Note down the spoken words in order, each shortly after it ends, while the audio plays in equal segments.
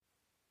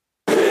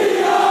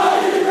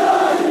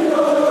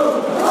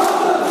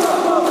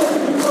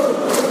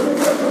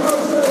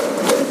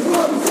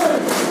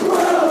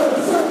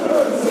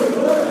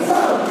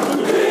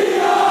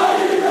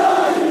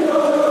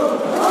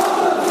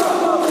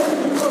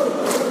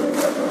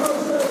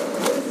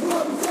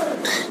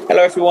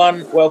Hello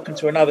everyone, welcome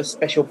to another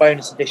special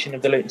bonus edition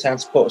of the Luton Town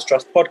Supporters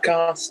Trust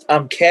podcast.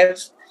 I'm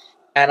Kev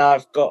and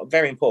I've got a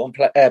very important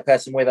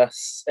person with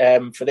us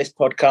for this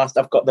podcast.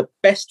 I've got the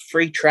best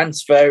free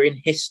transfer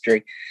in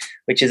history,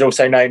 which is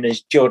also known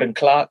as Jordan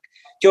Clark.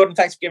 Jordan,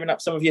 thanks for giving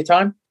up some of your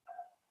time.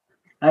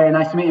 Hey,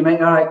 nice to meet you,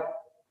 mate. All right.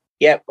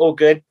 Yeah, all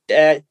good.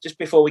 Just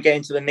before we get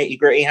into the nitty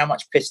gritty, how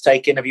much piss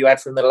taking have you had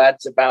from the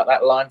lads about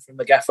that line from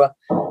the gaffer?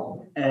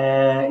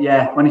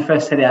 Yeah, when he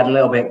first said it, I had a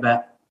little bit,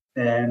 but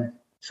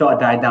sort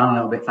of died down a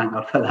little bit, thank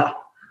God for that.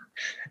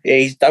 Yeah,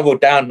 he's doubled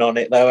down on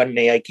it though, hasn't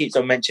he? He keeps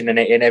on mentioning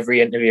it in every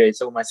interview.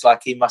 It's almost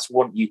like he must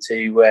want you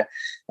to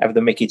have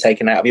the mickey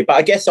taken out of you. But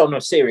I guess on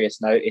a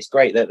serious note, it's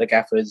great that the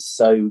gaffer's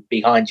so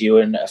behind you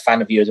and a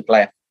fan of you as a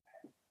player.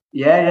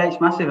 Yeah, it's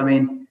massive. I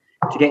mean,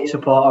 to get your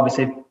support,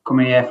 obviously,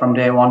 coming here from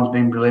day one has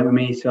been brilliant with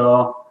me.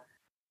 So,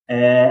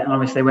 and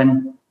obviously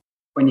when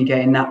you're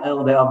getting that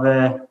little bit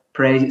of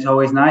praise, it's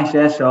always nice,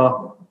 yeah.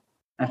 So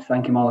I have to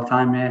thank him all the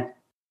time, yeah.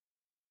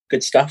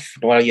 Good stuff.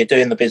 Well, you're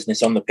doing the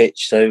business on the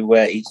pitch, so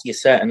you're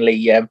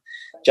certainly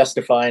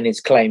justifying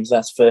his claims.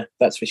 That's for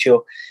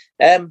sure.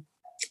 I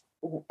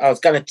was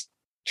going to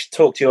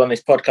talk to you on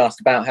this podcast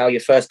about how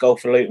your first goal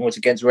for Luton was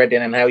against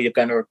Reading and how you're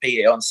going to repeat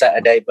it on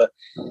Saturday, but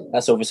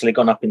that's obviously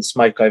gone up in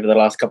smoke over the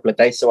last couple of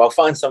days. So I'll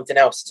find something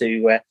else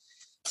to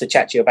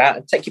chat to you about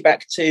and take you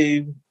back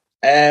to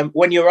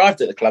when you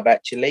arrived at the club.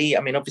 Actually,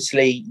 I mean,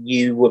 obviously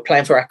you were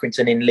playing for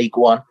Accrington in League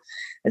One.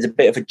 There's a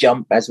bit of a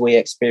jump as we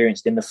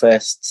experienced in the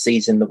first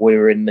season that we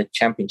were in the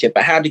Championship.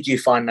 But how did you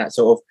find that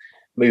sort of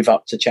move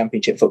up to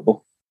Championship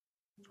football?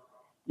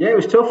 Yeah, it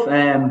was tough.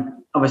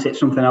 Obviously, it's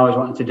something I always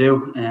wanted to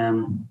do.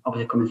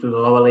 Obviously, coming through the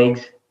lower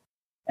leagues.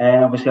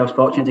 Obviously, I was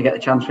fortunate to get the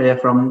chance here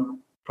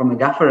from the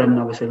gaffer and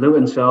obviously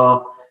Luton.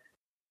 So,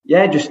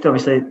 yeah, just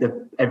obviously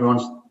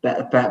everyone's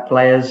better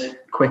players,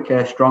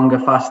 quicker, stronger,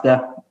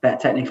 faster, better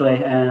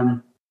technically.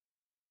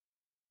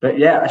 But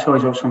yeah, it's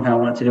always something I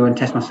wanted to do and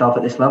test myself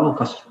at this level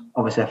because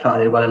obviously I felt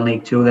I did well in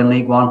League Two, then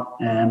League One.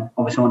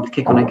 Obviously I wanted to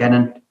kick on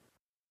again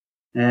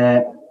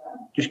and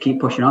just keep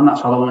pushing on. That's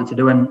all I wanted to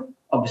do. And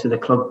obviously the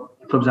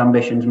club's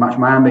ambitions matched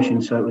my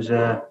ambitions, so it was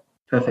a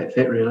perfect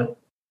fit, really.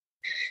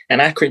 And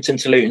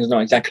Accrington to Luton is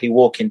not exactly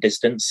walking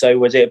distance, so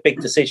was it a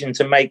big decision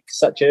to make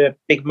such a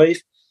big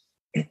move?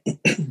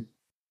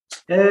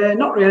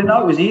 Not really,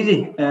 no, it was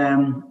easy.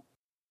 When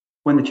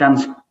the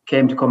chance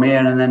came to come here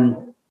and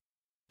then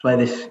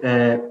play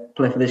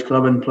for this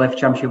club and play for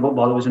Championship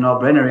football, it was a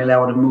no-brainer, really. I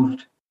would have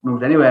moved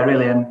anywhere,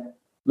 really. And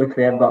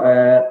luckily I've got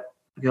a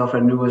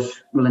girlfriend who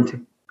was willing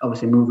to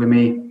obviously move with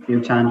me a few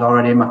times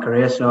already in my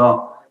career.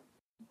 So,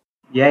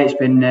 yeah, it's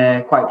been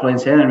quite plain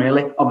sailing,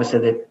 really.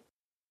 Obviously,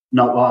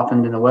 not what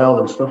happened in the world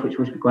and stuff, which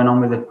was going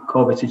on with the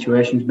COVID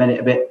situations, made it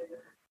a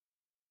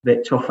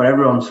bit tough for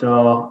everyone.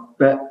 So,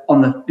 but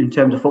in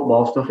terms of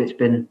football stuff,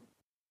 it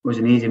was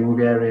an easy move,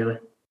 yeah, really.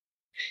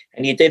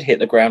 And you did hit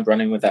the ground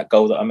running with that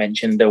goal that I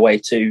mentioned away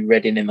to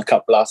Reading in the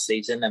Cup last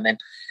season. And then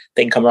I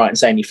think I'm right in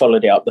saying you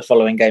followed it up the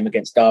following game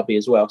against Derby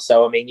as well.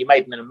 So, I mean, you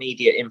made an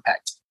immediate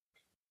impact.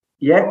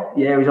 Yeah,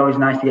 it was always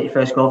nice to get your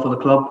first goal for the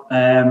club.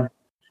 And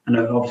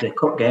obviously a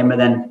cup game, but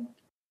then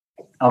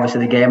obviously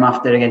the game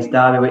after against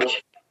Derby,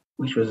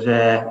 which was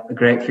a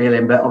great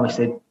feeling. But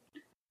obviously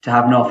to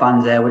have no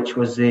fans there, which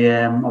was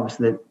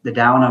obviously the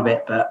down a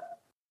bit. But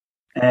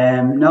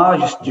no, I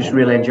was just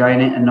really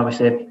enjoying it. And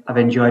obviously I've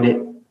enjoyed it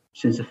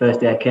since the first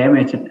day I came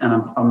here,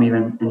 and I'm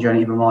even enjoying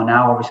it even more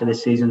now, obviously,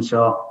 this season.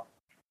 So,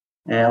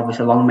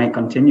 obviously, long may it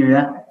continue,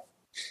 yeah.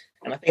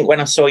 And I think when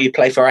I saw you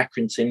play for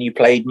Accrington, you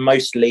played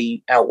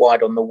mostly out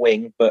wide on the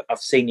wing, but I've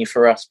seen you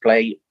for us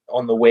play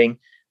on the wing,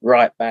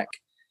 right back,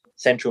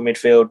 central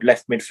midfield,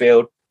 left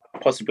midfield,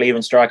 possibly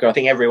even striker. I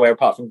think everywhere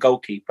apart from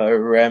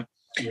goalkeeper.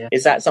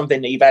 Is that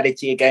something that you've added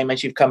to your game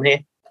as you've come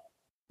here?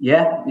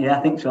 Yeah,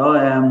 I think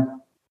so.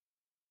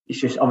 It's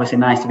just obviously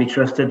nice to be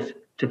trusted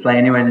to play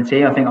anywhere in the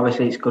team. I think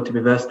obviously it's good to be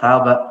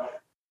versatile,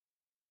 but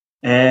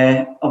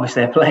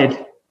obviously I played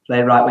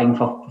right wing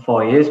for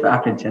 4 years for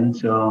Accrington,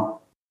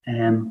 so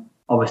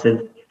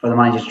obviously for the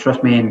manager to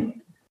trust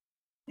me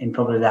in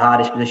probably the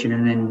hardest position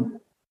and in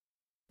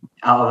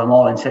out of them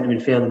all in centre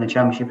midfield in the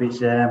Championship,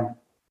 it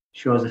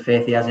shows the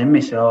faith he has in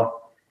me. So,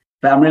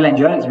 but I'm really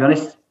enjoying it, to be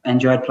honest. I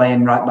enjoyed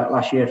playing right back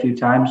last year a few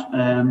times,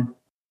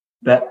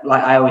 but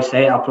like I always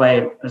say, I'll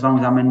play as long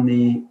as I'm in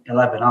the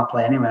 11. I'll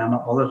play anywhere. I'm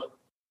not bothered.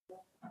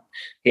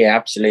 Yeah,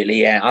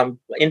 absolutely. Yeah, I'm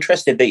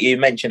interested that you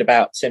mentioned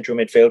about central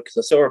midfield because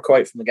I saw a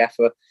quote from the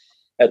gaffer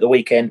at the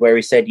weekend where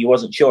he said he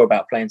wasn't sure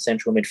about playing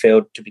central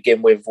midfield to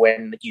begin with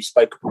when he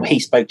spoke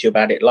to you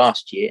about it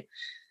last year.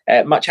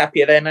 Much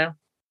happier there now?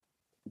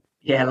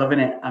 Yeah, loving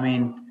it. I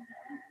mean,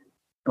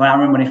 I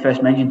remember when he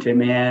first mentioned to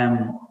me,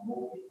 I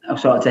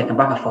was sort of taken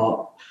back. I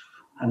thought,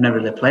 I've never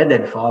really played there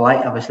before.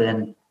 Like, obviously,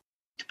 and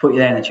to put you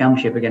there in the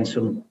Championship against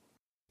some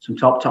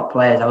top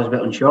players, I was a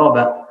bit unsure,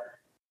 but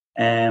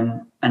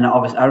and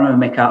obviously I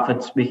remember Mick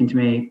Hartford speaking to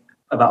me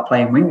about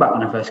playing wing back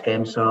when I first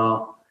came,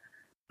 so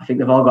I think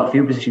they've all got a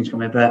few positions for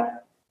me,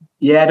 but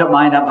yeah, I don't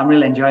mind. I'm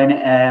really enjoying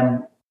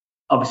it.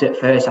 Obviously at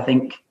first I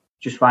think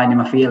just finding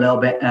my feet a little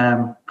bit,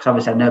 because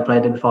obviously I've never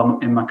played it before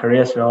in my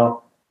career.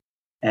 So,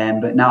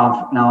 but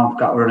now I've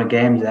got a run of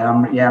games there.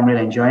 I'm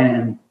really enjoying it,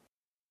 and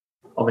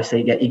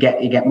obviously you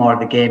get more of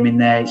the game in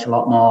there. It's a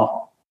lot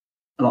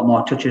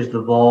more touches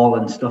the ball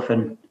and stuff,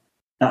 and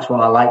that's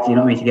what I like. You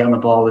know what I mean? To get on the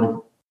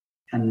ball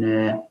and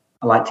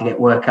I like to get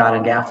work hard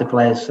and get after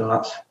players. So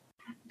that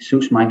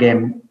suits my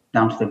game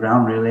down to the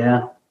ground, really.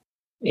 Yeah.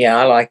 Yeah,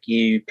 I like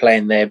you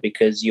playing there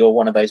because you're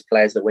one of those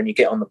players that when you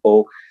get on the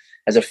ball,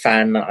 as a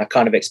fan, I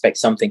kind of expect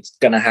something's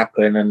going to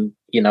happen. And,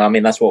 you know, I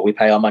mean, that's what we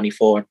pay our money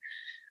for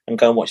and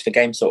go and watch the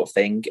game sort of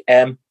thing.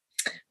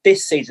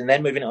 This season,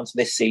 then, moving on to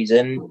this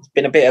season, it's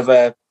been a bit of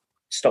a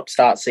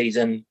stop-start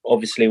season,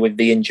 obviously, with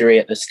the injury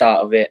at the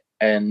start of it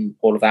and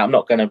all of that. I'm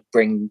not going to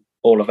bring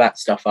all of that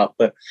stuff up,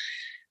 but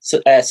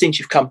since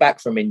you've come back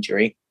from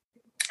injury,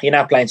 you're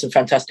now playing some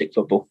fantastic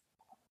football.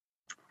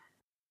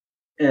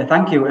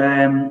 Thank you.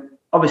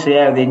 Obviously,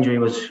 the injury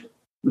was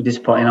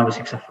disappointing,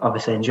 obviously, because I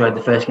obviously enjoyed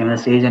the first game of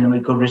the season with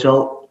a good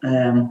result.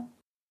 And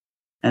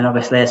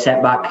obviously a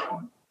setback.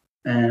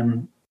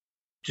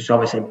 Just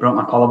obviously broke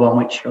my collarbone,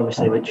 which was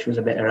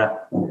a bit of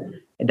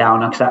a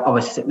downer, because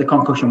obviously the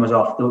concussion was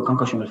off. The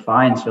concussion was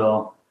fine.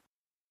 So,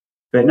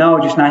 but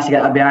no, just nice to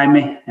get that behind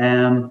me.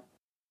 And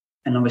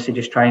obviously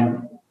just try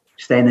and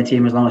stay in the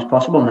team as long as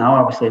possible now.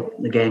 Obviously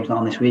the game's not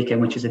on this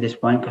weekend, which is a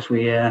disappointment, because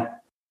we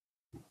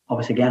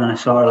obviously getting on a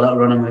sort of little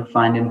run and we're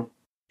finding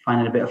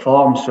a bit of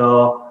form.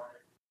 So,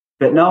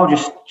 but no,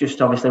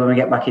 just obviously when we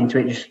get back into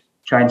it, just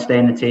try and stay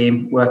in the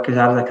team, work as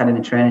hard as I can in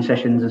the training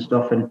sessions and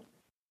stuff, and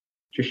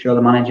just show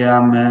the manager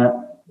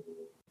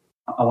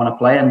I want to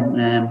play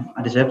and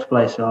I deserve to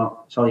play. So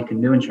that's all you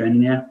can do in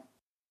training, yeah.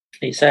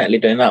 He's certainly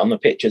doing that on the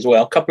pitch as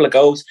well. A couple of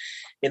goals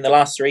in the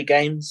last 3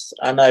 games.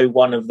 I know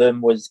one of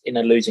them was in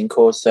a losing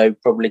cause, so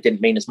probably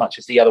didn't mean as much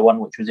as the other one,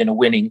 which was in a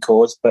winning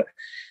cause. But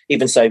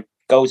even so,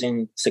 goals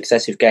in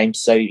successive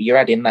games. So you're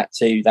adding that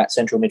to that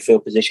central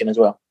midfield position as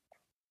well.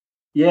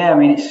 Yeah, I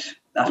mean,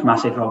 that's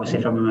massive,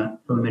 obviously, from a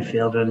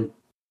midfielder, and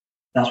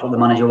that's what the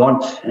manager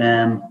wants.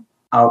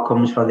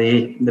 Outcomes for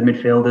the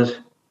midfielders,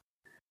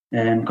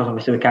 because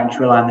obviously we can't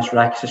just rely on the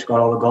strikers to score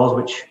all the goals,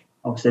 which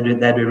obviously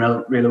they're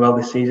doing really well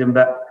this season.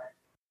 But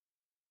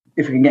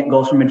if we can get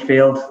goals from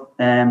midfield,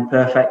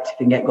 perfect. If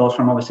we can get goals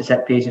from obviously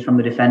set pieces from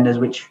the defenders,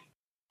 which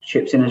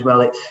chips in as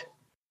well, it's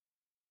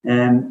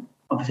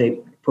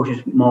obviously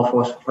pushes more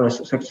for a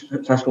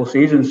successful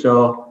season.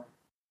 So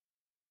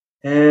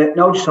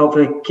no, just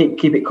hopefully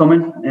keep it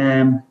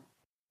coming.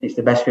 It's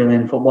the best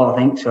feeling in football, I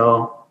think.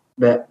 So,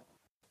 but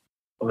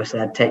obviously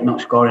I'd take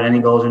not scoring any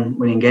goals and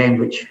winning games,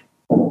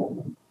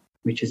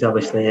 which is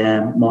obviously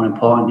more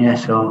important. Yeah.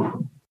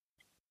 So.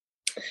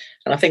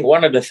 And I think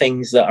one of the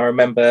things that I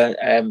remember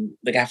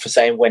the gaffer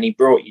saying when he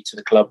brought you to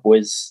the club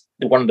was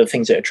one of the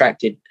things that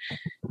attracted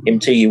him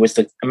to you was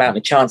the amount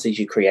of chances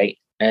you create.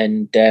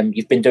 And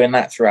you've been doing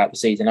that throughout the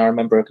season. I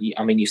remember,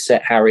 you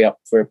set Harry up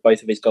for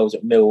both of his goals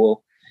at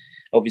Millwall.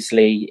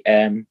 Obviously,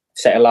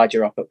 set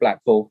Elijah up at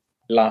Blackpool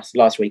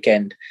last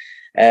weekend.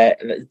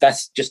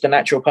 That's just a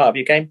natural part of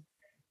your game?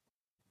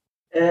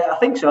 I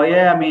think so,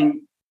 yeah. I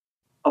mean,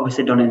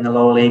 obviously done it in the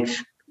lower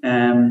leagues.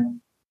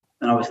 And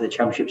obviously the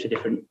Championship's a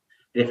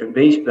different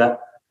beast, but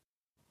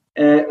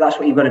that's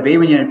what you've got to be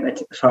when you're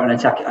sort of an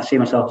attack. I see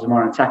myself as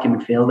more an attacking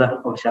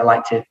midfielder. Obviously, I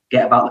like to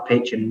get about the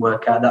pitch and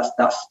work hard. That's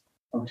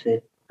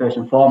obviously first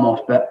and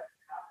foremost, but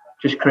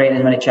just creating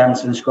as many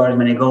chances and scoring as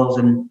many goals,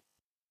 and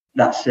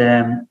that's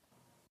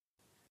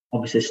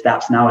obviously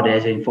stats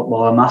nowadays in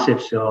football are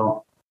massive.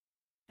 So,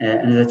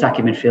 and as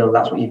attacking midfield,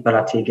 that's what you've got to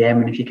add to your game,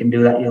 and if you can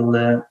do that,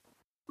 you'll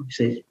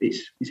obviously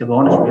it's a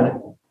bonus, really.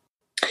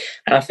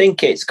 And I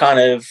think it's kind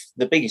of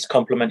the biggest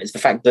compliment is the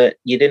fact that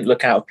you didn't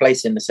look out of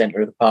place in the centre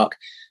of the park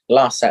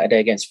last Saturday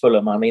against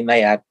Fulham. I mean,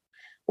 they had,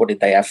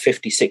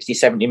 50, 60,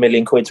 70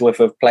 million quid's worth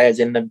of players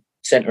in the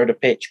centre of the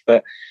pitch,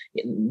 but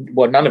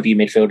none of you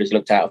midfielders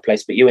looked out of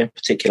place, but you in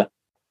particular.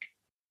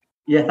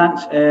 Yeah,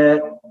 thanks.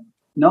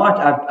 No,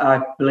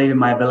 I believe in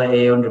my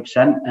ability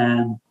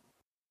 100%.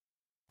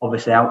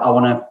 Obviously, I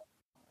want to.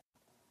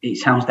 It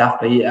sounds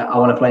daft, but I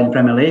want to play in the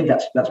Premier League.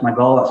 That's my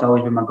goal. That's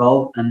always been my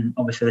goal, and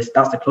obviously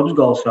that's the club's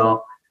goal.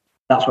 So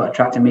that's what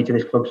attracted me to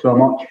this club so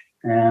much.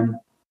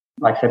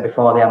 Like I said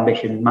before, the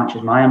ambition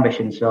matches my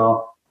ambition.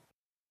 So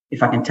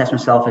if I can test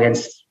myself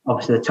against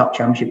obviously the top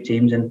Championship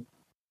teams and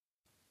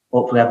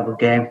hopefully have a good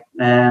game,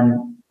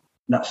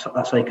 that's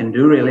all you can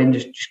do really, and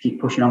just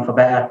keep pushing on for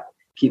better,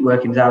 keep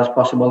working as hard as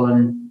possible,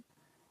 and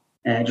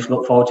just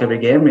look forward to every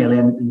game really,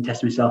 and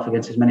test myself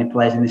against as many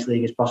players in this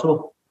league as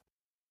possible.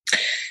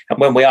 And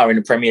when we are in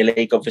the Premier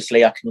League,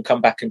 obviously, I can come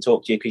back and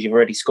talk to you because you've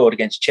already scored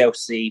against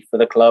Chelsea for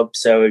the club.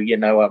 So,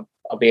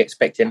 I'll be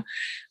expecting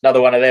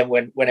another one of them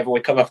whenever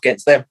we come up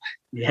against them.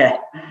 Yeah,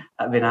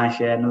 that'd be nice.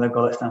 Yeah, another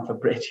goal at Stamford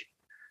Bridge.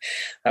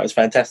 That was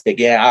fantastic.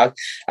 Yeah,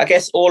 I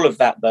guess all of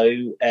that,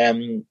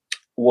 though,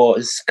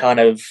 was kind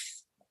of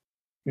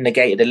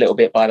negated a little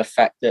bit by the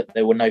fact that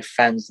there were no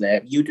fans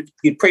there. You'd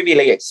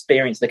previously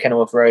experienced the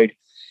Kenilworth Road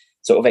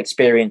sort of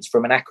experience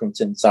from an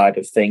Accrington side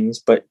of things,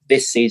 but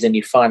this season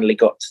you finally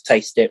got to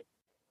taste it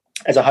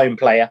as a home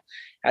player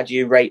How do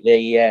you rate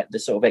the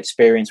sort of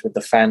experience with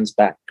the fans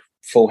back,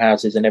 full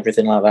houses and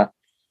everything like that?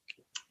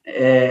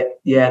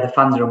 The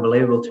fans are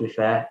unbelievable. To be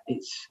fair,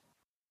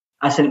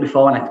 I said it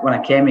before when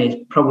I came here.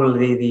 It's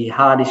probably the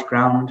hardest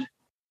ground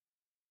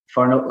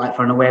for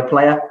an away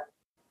player,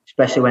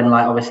 especially when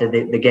obviously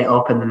they get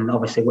up and then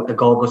obviously a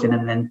goal goes in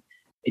and then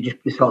it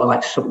just sort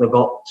of suck the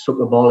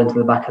ball into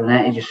the back of the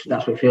net.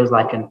 That's what it feels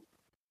like. And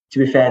to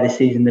be fair, this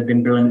season they've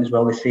been brilliant as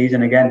well. This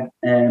season again,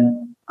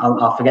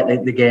 I'll forget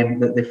the game,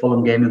 the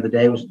Fulham game of the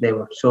day. They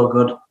were so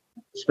good,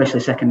 especially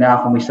second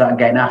half when we started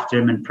getting after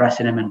him and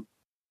pressing him and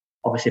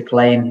obviously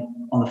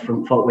playing on the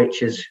front foot,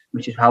 which is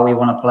how we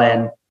want to play.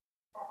 And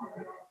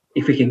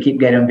if we can keep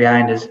getting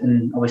behind us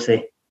and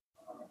obviously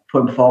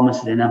putting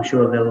performances in, I'm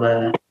sure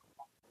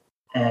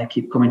they'll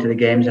keep coming to the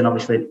games. And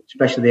obviously,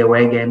 especially the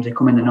away games, they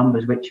come in the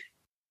numbers. Which,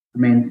 I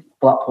mean,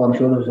 Blackpool, I'm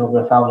sure there was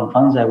over 1,000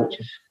 fans there, which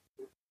is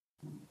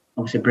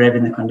obviously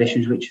braving the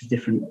conditions, which is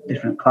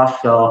different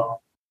class.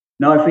 So,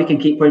 no, if we can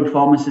keep putting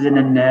performances in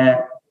and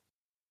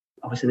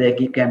obviously they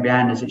keep getting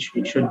behind us, it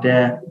should be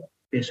a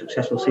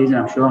successful season,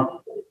 I'm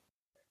sure.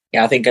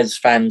 Yeah, I think as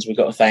fans, we've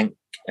got to thank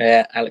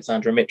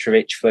Aleksandar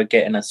Mitrovic for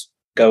getting us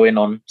going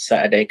on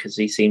Saturday, because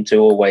he seemed to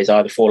always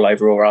either fall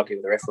over or argue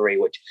with the referee,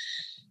 which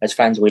as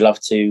fans we love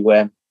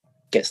to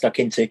get stuck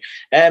into.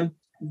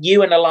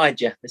 You and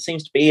Elijah, there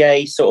seems to be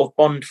a sort of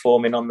bond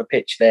forming on the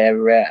pitch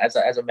there. As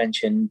I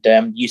mentioned,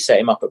 you set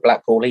him up at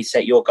Blackpool, he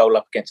set your goal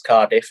up against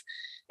Cardiff.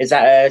 Is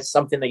that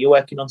something that you're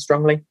working on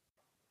strongly?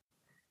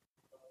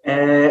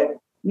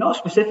 Not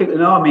specifically,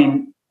 no. I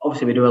mean,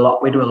 obviously we do a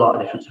lot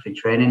of different stuff in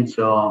training.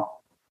 So,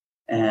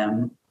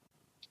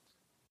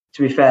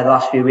 to be fair, the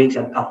last few weeks,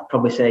 I'd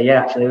probably say,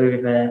 actually,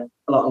 we've a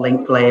lot of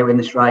link play in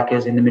the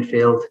strikers, in the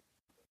midfield,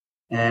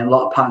 a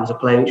lot of patterns of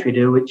play which we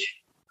do, which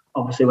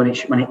obviously when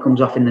it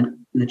comes off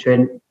in the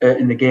train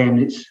in the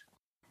games,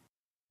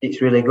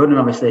 it's really good, and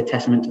obviously a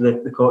testament to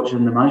the coaches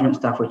and the management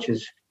staff, which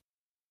is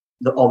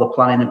all the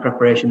planning and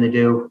preparation they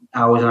do,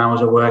 hours and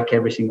hours of work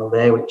every single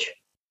day, which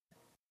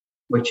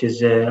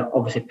is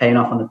obviously paying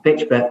off on the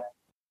pitch. But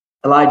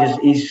Elijah's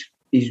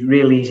he's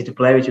really easy to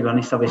play with, to be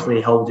honest. Obviously,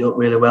 he holds it up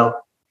really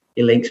well.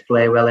 He links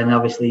play well, and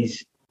obviously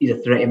he's a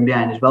threat in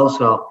behind as well.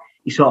 So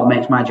he sort of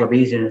makes my job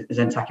easier as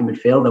an attacking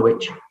midfielder,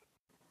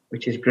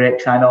 which is great,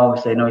 because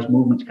I know his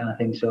movements kind of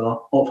thing.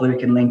 So hopefully we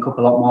can link up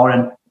a lot more,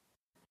 and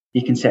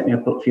he can set me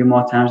up a few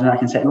more times, and I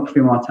can set him up a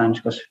few more times.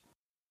 Because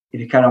if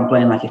you carry on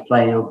playing like he's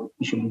playing,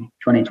 he should be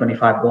 20,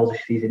 25 goals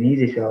this season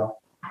easy. So,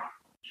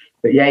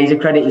 but yeah, he's a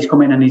credit. He's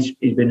come in and he's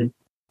been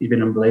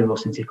unbelievable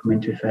since he come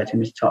into fair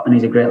team. He's top, and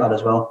he's a great lad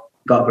as well.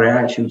 Got a great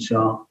attitude,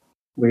 so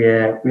we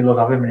love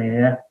having him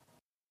here.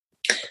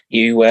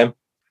 You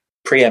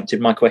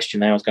preempted my question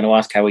there. I was going to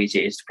ask how easy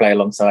it is to play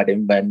alongside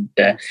him, and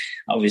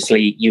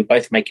obviously you're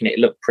both making it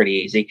look pretty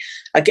easy.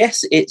 I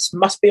guess it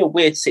must be a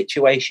weird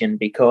situation,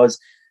 because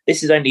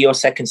this is only your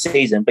second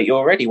season, but you're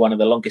already one of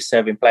the longest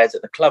serving players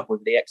at the club,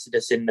 with the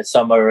exodus in the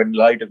summer and a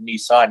load of new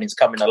signings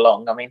coming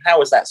along. I mean, how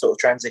was that sort of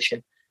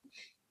transition?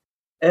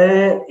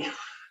 I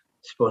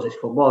suppose it's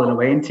football in a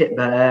way, isn't it?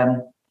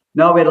 But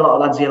no, we had a lot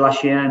of lads here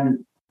last year,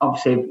 and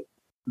obviously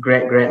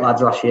great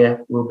lads last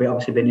year. We'll be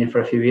obviously been here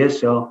for a few years,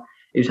 so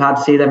it was hard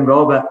to see them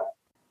go. But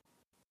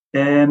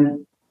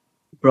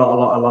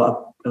brought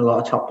a lot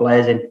of top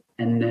players in,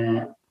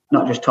 and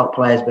not just top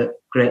players,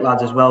 but great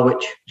lads as well,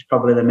 which is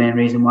probably the main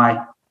reason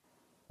why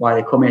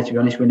they come here. To be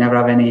honest, we never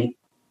have any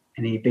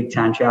big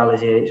time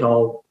Charlies here. It's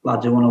all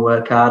lads who want to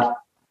work hard,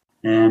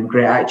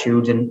 great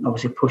attitudes, and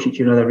obviously push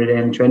each other every day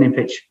in the training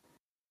pitch,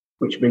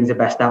 which brings the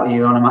best out of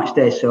you on a match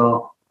day.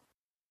 So.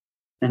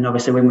 And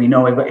obviously, when we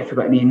know if we've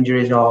got any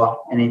injuries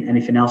or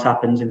anything else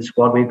happens in the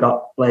squad, we've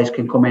got players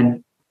can come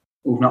in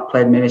who've not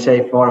played maybe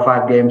say 4 or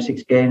 5 games,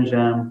 6 games,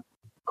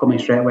 come in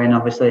straight away and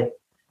obviously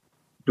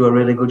do a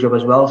really good job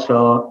as well.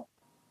 So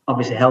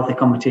obviously, healthy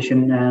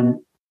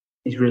competition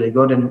is really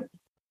good. And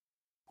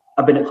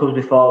I've been at clubs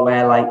before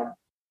where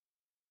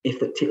if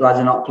the lads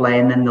are not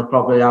playing, then they'll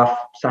probably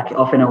sack it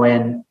off in a way,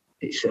 and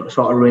it sort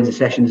of ruins the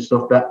sessions and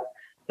stuff. But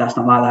that's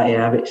not like that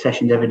here. I have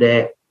sessions every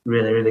day,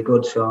 really, really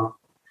good. So.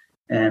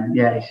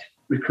 He's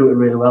recruited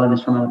really well in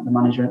this from the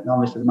management,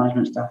 obviously the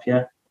management staff,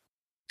 yeah.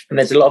 And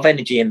there's a lot of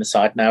energy in the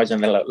side now,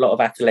 isn't there? A lot of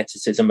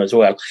athleticism as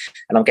well.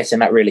 And I'm guessing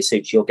that really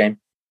suits your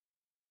game.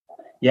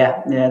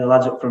 Yeah, the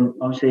lads up from,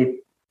 obviously,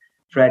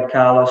 Fred,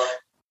 Carlos,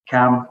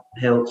 Cam,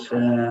 Hilts,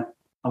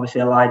 obviously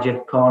Elijah,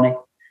 Corney,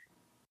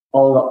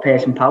 all got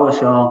pace and power.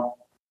 So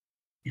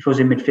if us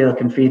in midfield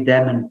can feed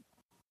them, and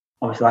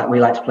obviously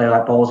we like to play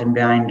like balls in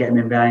behind, get them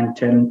in behind,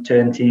 turn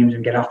teams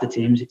and get after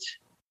teams,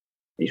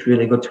 it's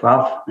really good to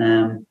have,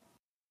 and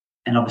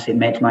obviously it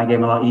makes my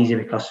game a lot easier,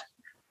 because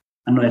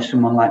I know if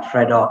someone like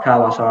Fred or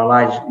Carlos or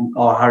Elijah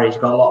or Harry's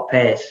got a lot of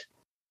pace,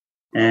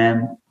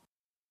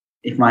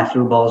 if my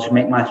through balls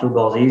make my through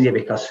balls easier,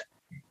 because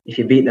if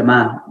you beat the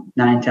man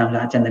 9 times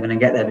out of 10 they're going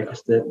to get there,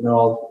 because they're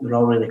all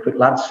really quick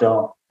lads.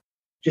 So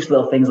just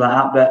little things like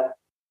that. But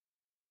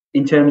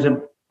in terms of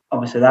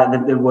obviously that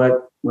they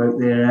work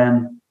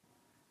their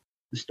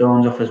the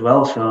stones off as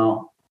well.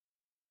 So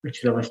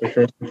which is obviously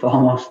first and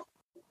foremost.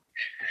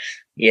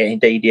 Yeah,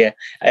 indeed. Yeah.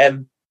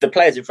 The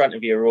players in front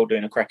of you are all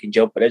doing a cracking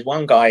job, but there's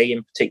one guy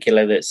in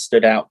particular that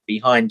stood out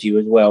behind you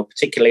as well,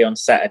 particularly on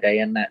Saturday,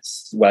 and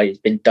that's, well, he's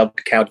been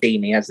dubbed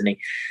Caldini, hasn't he?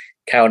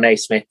 Cal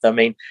Naismith. I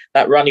mean,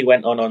 that run he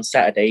went on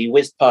Saturday, he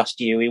whizzed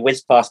past you, he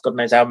whizzed past God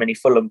knows how many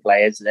Fulham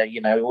players.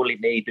 All he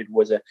needed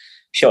was a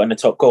shot in the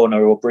top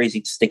corner or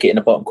Breezy to stick it in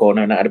the bottom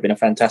corner, and that would have been a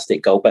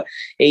fantastic goal. But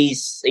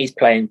he's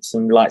playing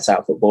some lights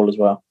out football as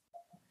well.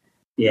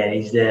 Yeah,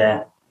 he's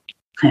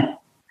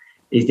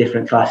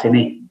different class, isn't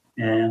he?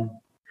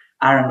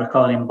 I remember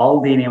calling him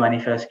Baldini when he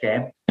first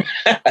came.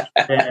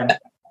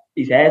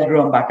 His hair's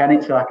grown back,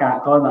 hasn't it? So I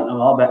can't call him that no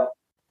more. But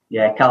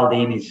yeah,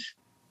 Caldini's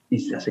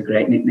that's a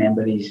great nickname.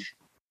 But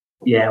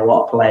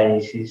what a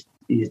player! He's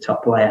a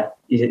top player.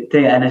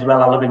 And as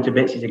well, I love him to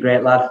bits. He's a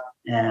great lad.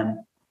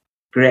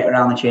 Great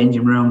around the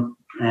changing room.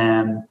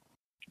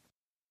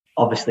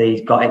 Obviously,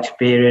 he's got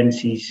experience.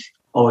 He's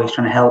always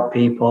trying to help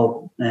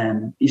people.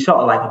 He's sort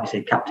of like,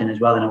 obviously, captain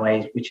as well in a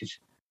way, which is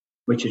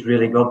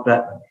really good.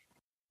 But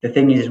the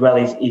thing is as well,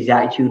 his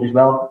attitude as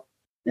well,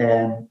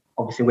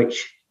 obviously,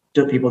 which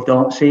people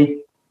don't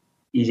see.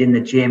 He's in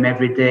the gym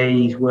every day.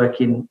 He's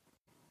working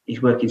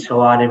so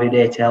hard every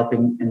day to help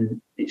him,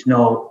 and it's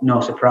no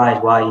surprise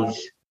why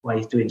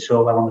he's doing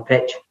so well on the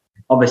pitch.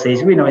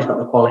 Obviously, we know he's got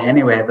the quality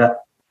anyway,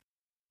 but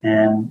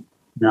no,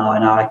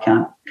 I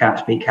can't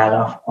speak hard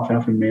off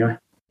enough him really.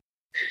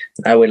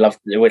 No, we love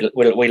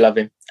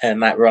him,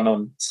 and that run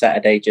on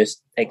Saturday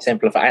just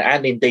exemplified,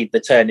 and indeed the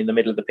turn in the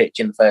middle of the pitch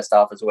in the first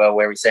half as well,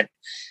 where he sent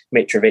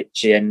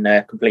Mitrovic in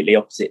a completely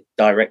opposite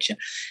direction.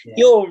 Yeah.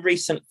 Your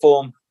recent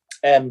form,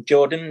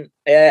 Jordan,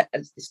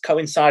 has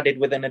coincided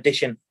with an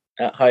addition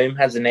at home,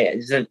 hasn't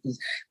it?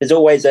 There's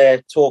always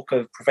a talk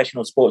of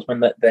professional sportsmen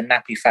that the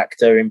nappy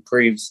factor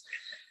improves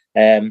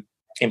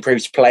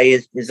play.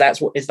 Is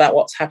that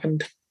what's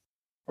happened?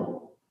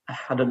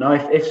 I don't know.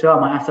 If so, I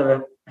might have to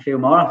have a few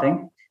more, I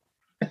think.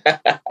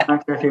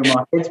 After a few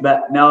more kids,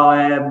 but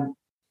no.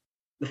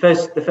 The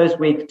first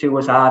week or two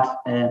was hard,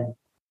 and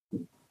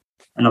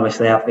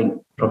obviously I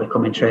think probably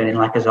coming training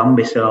like a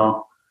zombie.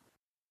 So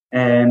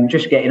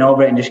just getting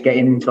over it and just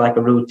getting into like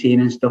a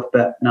routine and stuff.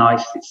 But no,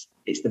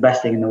 it's the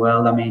best thing in the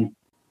world. I mean,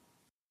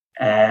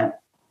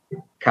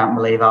 can't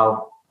believe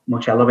how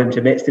much I love him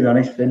to bits, to be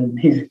honest. And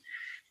he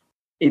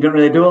don't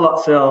really do a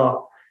lot,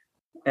 so.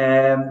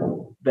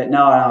 But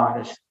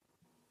no,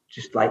 it's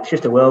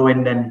just a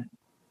whirlwind, and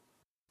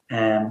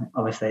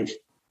obviously it's,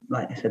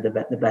 like I said,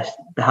 the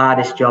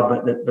hardest job,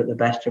 but the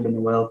best job in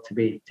the world to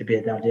be a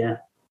dad. Yeah,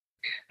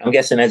 I'm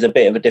guessing there's a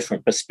bit of a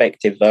different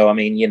perspective, though. I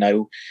mean,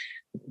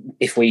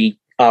 if we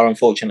are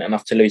unfortunate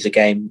enough to lose a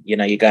game,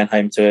 you're going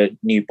home to a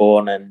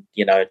newborn, and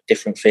a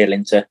different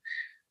feeling to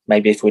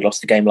maybe if we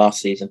lost the game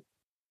last season.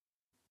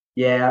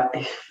 Yeah,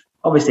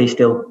 obviously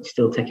still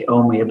take it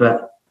home with you,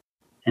 but.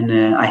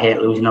 And I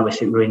hate losing.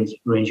 Obviously, it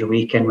ruins your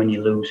weekend when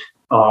you lose,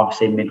 or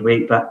obviously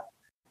midweek. But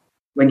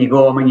when you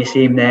go home and you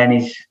see him there and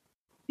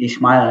he's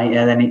smiling at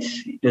you, then it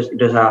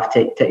does have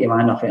to take your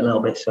mind off it a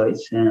little bit. So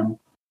it's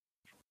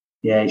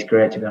it's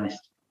great, to be honest.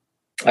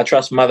 I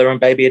trust mother and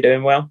baby are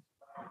doing well.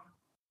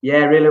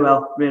 Yeah, really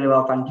well,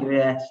 thank you.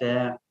 Yeah, it's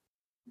a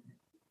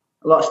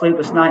lot of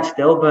sleepless nights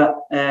still, but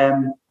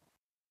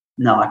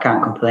no, I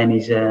can't complain.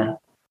 He's bang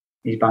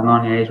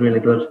on. Yeah, he's really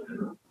good.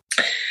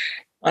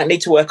 I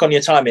need to work on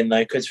your timing, though,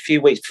 because a few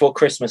weeks before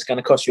Christmas is going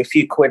to cost you a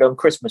few quid on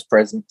Christmas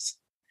presents.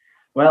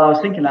 Well, I was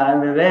thinking that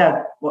over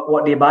there.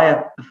 What do you buy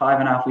a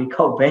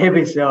 5.5-week-old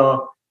baby?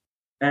 So,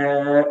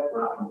 something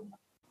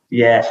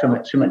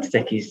to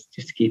take just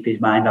to keep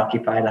his mind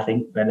occupied, I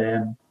think. But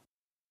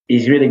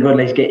he's really good.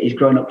 He's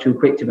growing up too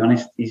quick, to be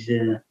honest. He's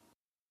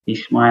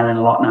smiling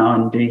a lot now,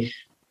 and he's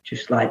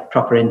just like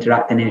proper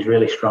interacting. He's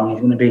really strong.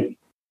 He's going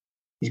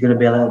to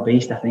be a little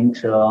beast, I think.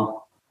 So.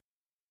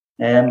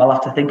 I'll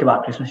have to think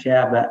about Christmas,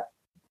 but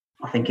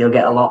I think he'll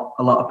get a lot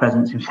of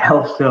presents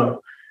himself.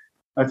 So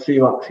let's see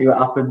what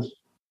happens.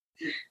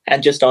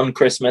 And just on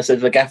Christmas,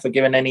 has the gaffer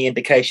given any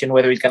indication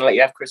whether he's going to let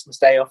you have Christmas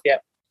Day off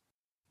yet?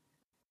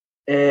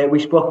 We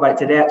spoke about it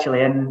today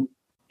actually, and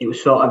it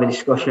was sort of a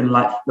discussion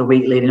like the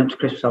week leading up to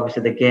Christmas.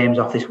 Obviously, the game's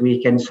off this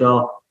weekend,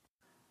 so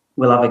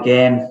we'll have a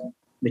game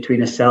between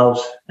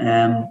ourselves,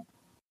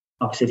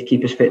 obviously to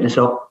keep his fitness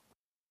up.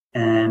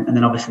 And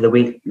then obviously the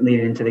week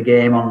leading into the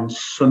game on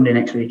Sunday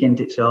next week, isn't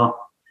it? So,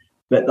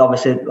 but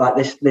obviously like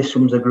this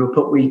sums the group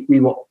up. We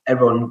want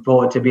everyone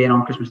voted to be in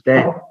on Christmas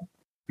Day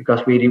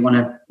because we didn't want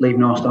to leave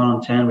no stone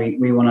unturned.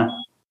 We want to.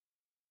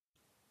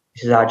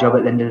 This is our job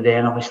at the end of the day,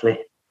 and obviously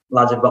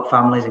lads have got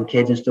families and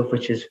kids and stuff,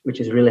 which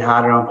is really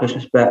hard around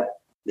Christmas. But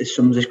this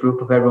sums this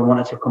group up. Everyone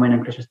wanted to come in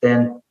on Christmas Day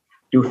and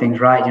do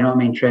things right. You know what I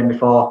mean? Train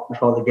before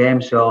the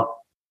game. So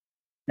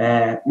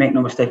make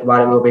no mistake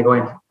about it, we'll be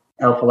going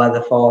hell for leather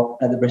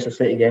at the Bristol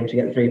City game to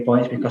get the 3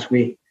 points because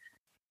we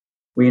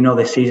know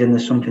this season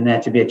there's something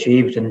there to be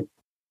achieved, and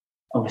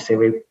obviously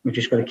we've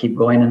just got to keep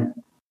going. And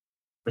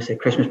obviously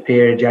Christmas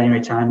period,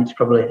 January time, it's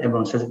probably,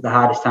 everyone says it's the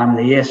hardest time of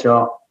the year,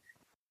 so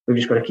we've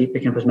just got to keep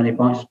picking up as many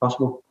points as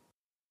possible.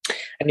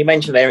 And you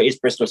mentioned there it is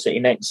Bristol City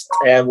next.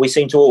 We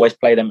seem to always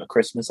play them at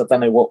Christmas. I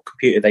don't know what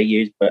computer they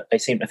use, but they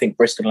seem to think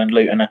Bristol and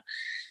Luton are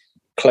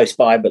close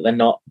by, but they're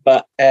not.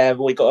 But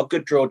we got a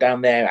good draw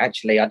down there.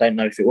 Actually, I don't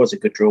know if it was a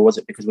good draw. Was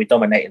it because we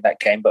dominated that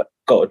game, but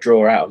got a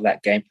draw out of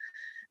that game?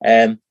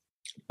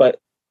 But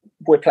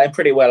we're playing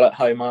pretty well at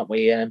home, aren't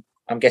we?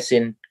 I'm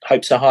guessing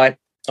hopes are high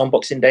on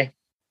Boxing Day.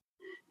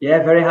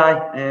 Yeah, very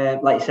high.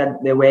 Like you said,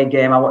 the away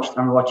game. I'm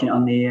watching it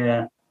on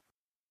the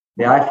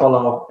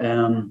iFollow,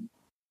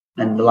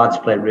 and the lads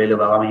played really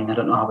well. I mean, I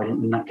don't know how we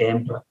didn't win that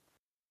game, but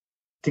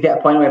to get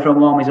a point away from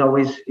home is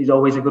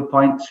always a good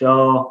point.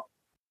 So,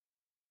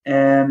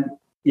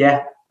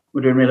 yeah,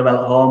 we're doing really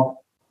well at home.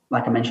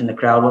 Like I mentioned, the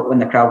crowd. When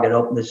the crowd get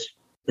up, there's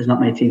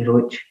not many teams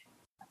who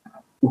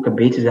can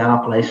beat us at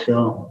our place.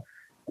 So,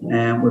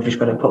 we've just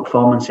got to put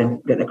performance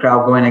in, get the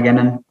crowd going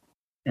again,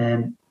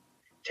 and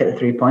take the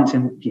 3 points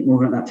and keep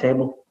moving at that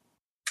table.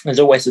 There's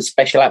always a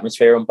special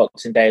atmosphere on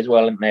Boxing Day as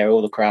well, isn't there?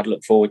 All the crowd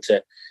look forward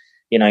to,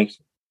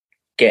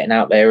 getting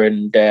out there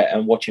and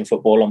watching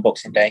football on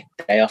Boxing Day,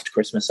 day after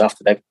Christmas,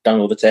 after they've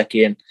done all the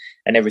turkey and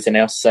everything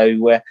else.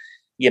 So,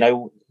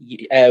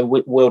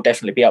 we'll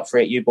definitely be up for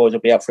it. You boys will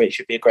be up for it. It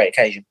should be a great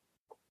occasion.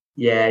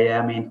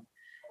 Yeah. I mean,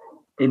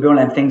 it'd be one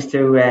of them things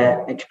to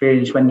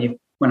experience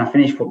when I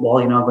finish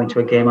football, going to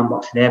a game on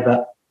Boxing Day.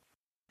 But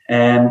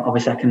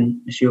obviously, I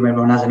can assume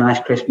everyone has a nice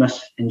Christmas,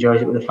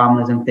 enjoys it with the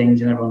families and things,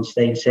 and everyone's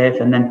staying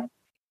safe. And then,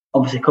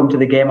 obviously, come to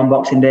the game on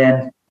Boxing Day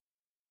and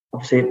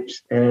obviously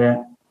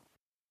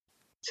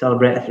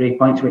celebrate the 3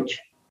 points, which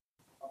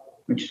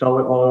is all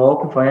we're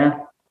hoping for,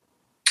 yeah.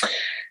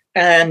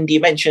 And you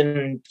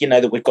mentioned,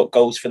 that we've got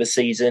goals for the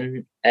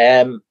season.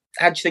 How do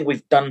you think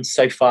we've done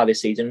so far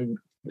this season?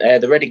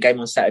 The Reading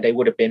game on Saturday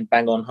would have been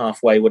bang on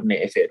halfway, wouldn't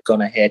it, if it had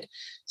gone ahead?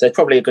 So it's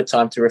probably a good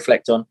time to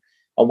reflect on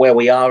where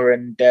we are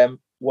and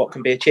what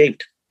can be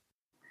achieved.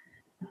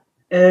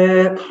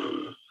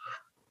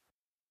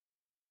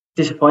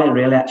 Disappointed,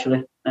 really,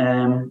 actually,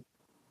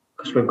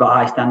 because we've got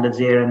high standards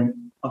here, and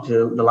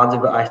obviously the lads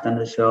have got high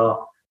standards.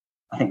 So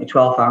I think we're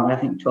 12th, aren't we? I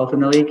think 12th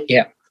in the league.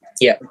 Yeah.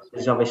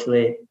 It's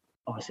obviously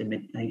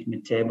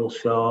mid-table.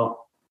 So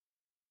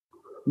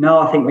no,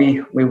 I think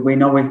we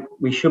know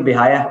we should be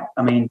higher.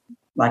 I mean,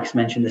 like I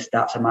mentioned, the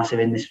stats are massive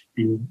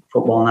in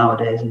football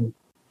nowadays, and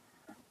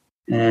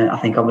I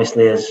think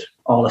obviously as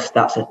all the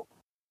stats are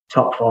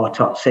top 4,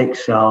 top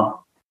 6.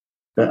 So,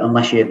 but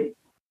unless you're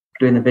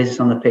doing the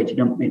business on the pitch, it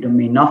don't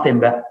mean nothing.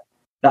 But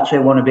that's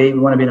where we want to be. We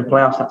want to be in the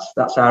playoffs.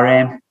 That's our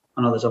aim.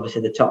 I know there's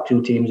obviously the top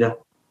 2 teams are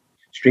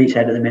streets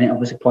head at the minute,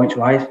 obviously points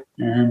wise.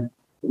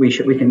 We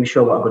can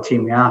show what a good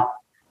team we are.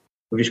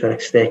 We've just got to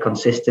stay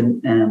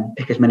consistent and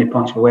pick as many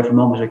points away from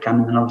home as we can,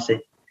 and then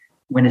obviously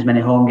win as many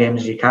home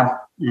games as you can.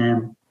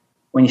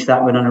 When you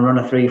start going on a run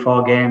of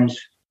 3-4 games,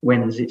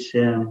 wins, it's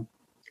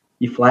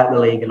you fly up the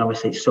league, and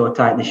obviously it's so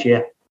tight this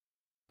year.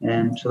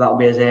 So that'll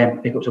be his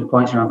aim: pick up some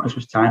points around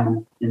Christmas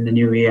time in the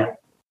new year,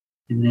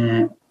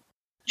 and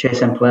chase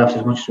them playoffs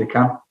as much as we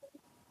can.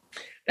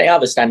 They are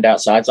the standout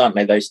sides, aren't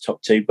they, those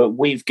top 2? But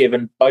we've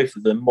given both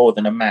of them more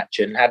than a match,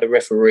 and had a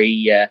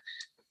referee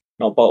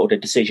not bottled a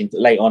decision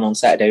late on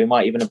Saturday, we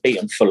might even have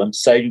beaten Fulham.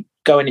 So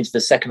going into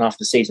the second half of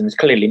the season, there's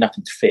clearly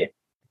nothing to fear.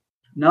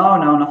 No,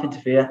 nothing to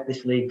fear.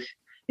 This league's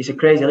it's a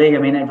crazy league. I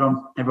mean,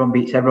 everyone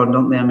beats everyone,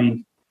 don't they? I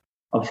mean,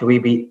 obviously we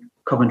beat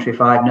Coventry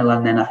 5-0,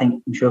 and then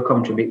I'm sure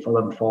Coventry beat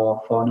Fulham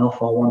 4-0,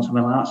 4-1,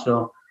 something like that.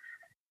 So,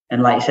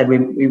 and like you said,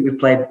 we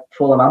played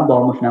Fulham and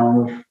Bournemouth now,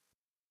 and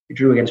we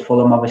drew against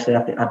Fulham. Obviously,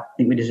 I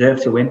think we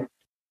deserve to win.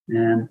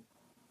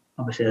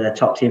 Obviously, they're the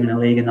top team in the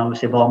league, and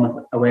obviously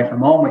Bournemouth away from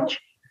home, which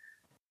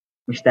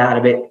we started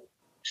a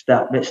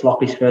bit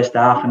sloppy first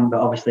half, but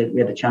obviously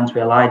we had a chance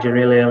with Elijah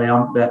really early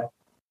on. But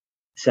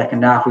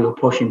second half we were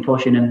pushing,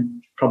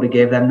 and probably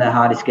gave them their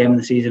hardest game of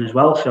the season as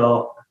well.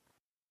 So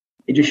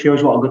it just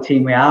shows what a good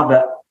team we are.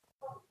 But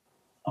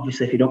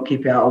obviously, if you don't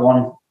keep it out of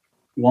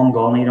one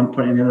goal and you don't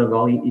put in another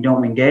goal, you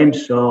don't win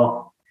games.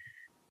 So,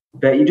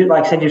 but you do,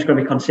 like I said, you just got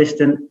to be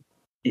consistent.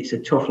 It's a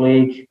tough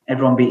league.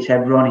 Everyone beats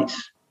everyone.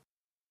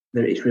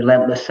 It's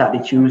relentless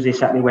Saturday, Tuesday,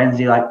 Saturday,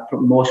 Wednesday, like for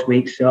most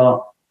weeks.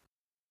 So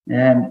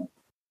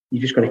you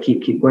just got to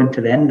keep going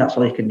to the end. That's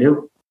all you can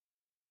do.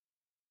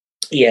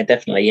 Yeah,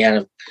 definitely.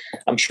 Yeah,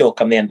 I'm sure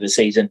come the end of the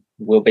season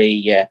we'll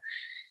be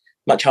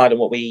much higher than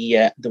what we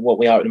are at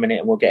the minute,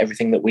 and we'll get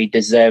everything that we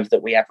deserve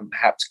that we haven't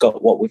perhaps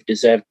got what we've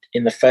deserved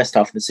in the first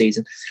half of the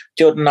season.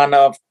 Jordan, I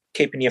know I've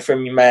keeping you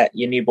from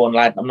your newborn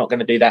lad. I'm not going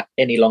to do that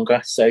any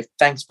longer. So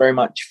thanks very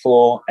much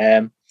for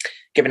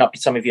giving up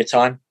some of your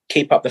time.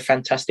 Keep up the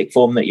fantastic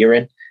form that you're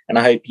in, and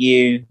I hope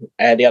you,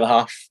 the other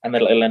half, and the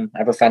little one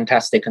have a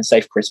fantastic and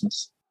safe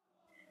Christmas.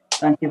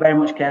 Thank you very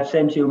much, Kev.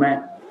 Same to you, mate.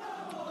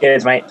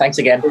 Cheers, mate. Thanks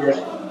again.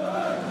 Cheers.